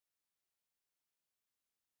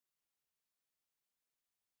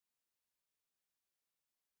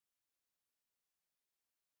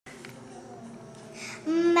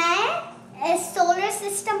Solar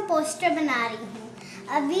system poster बना रही हूँ।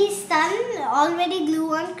 अभी सन ऑलरेडी ग्लू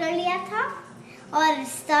ऑन कर लिया था और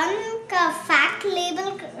सन का फैक्ट लेबल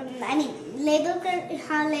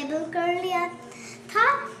कर लिया था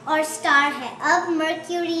और स्टार है। अब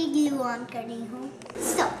मर्क्यूरी ग्लू ऑन कर रही हूँ।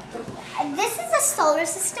 So this is a solar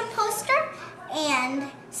system poster, and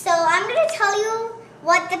so I'm going to tell you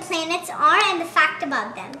what the planets are and the fact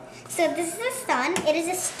about them. So this is the sun. It is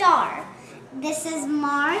a star. This is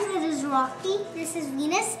Mars. It is rocky. This is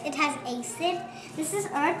Venus. It has acid. This is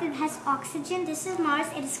Earth. It has oxygen. This is Mars.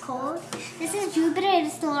 It is cold. This is Jupiter. It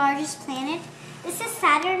is the largest planet. This is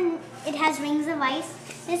Saturn. It has rings of ice.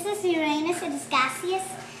 This is Uranus. It is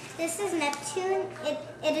gaseous. This is Neptune.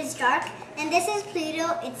 It is dark. And this is Pluto.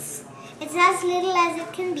 It's as little as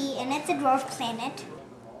it can be, and it's a dwarf planet.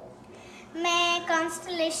 मैं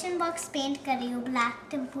constellation box paint कर रही हूँ black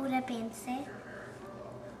tempura paint से।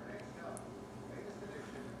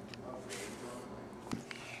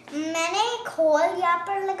 मैंने एक whole यहाँ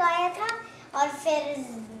पर लगाया था और फिर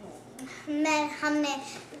हमने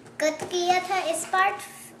कट किया था इस पार्ट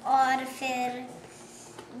और फिर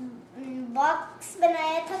बॉक्स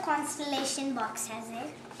बनाया था constellation box ऐसे।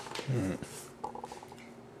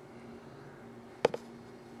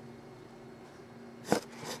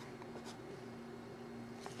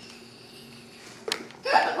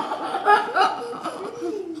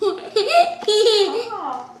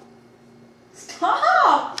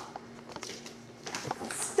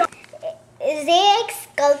 ये एक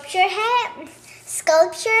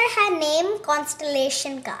स्कल्पचर है नेम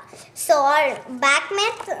कॉन्स्टलेशन का। सो और बैक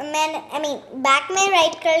में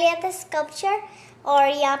राइट कर लिया था स्कल्पचर और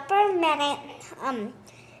यहाँ पर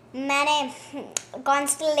मैंने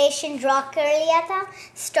कॉन्स्टलेशन ड्रॉ कर लिया था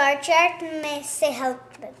स्टार चार्ट में से हेल्प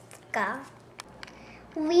का।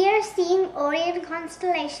 We are seeing Orion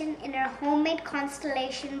constellation in our homemade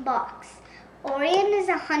constellation box. Orion is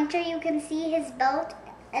a hunter. You can see his belt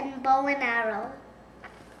and bow and arrow.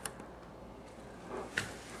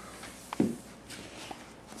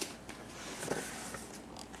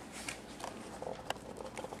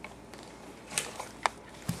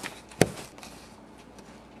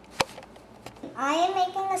 I am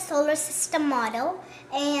making a solar system model,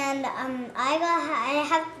 and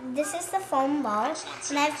this is the foam ball,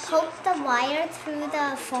 and I've poked the wire through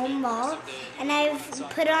the foam ball, and I've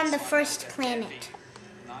put on the first planet.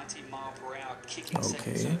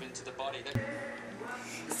 Okay.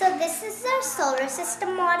 So this is our solar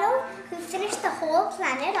system model. We finished the whole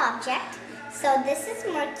planet object. So this is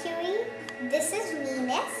Mercury, this is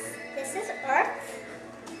Venus, this is Earth,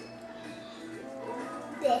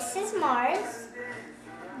 this is Mars,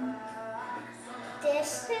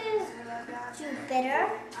 this is Jupiter,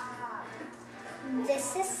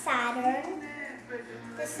 this is Saturn,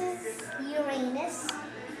 this is Uranus,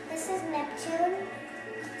 this is Neptune,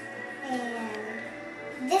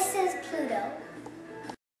 and this is Pluto.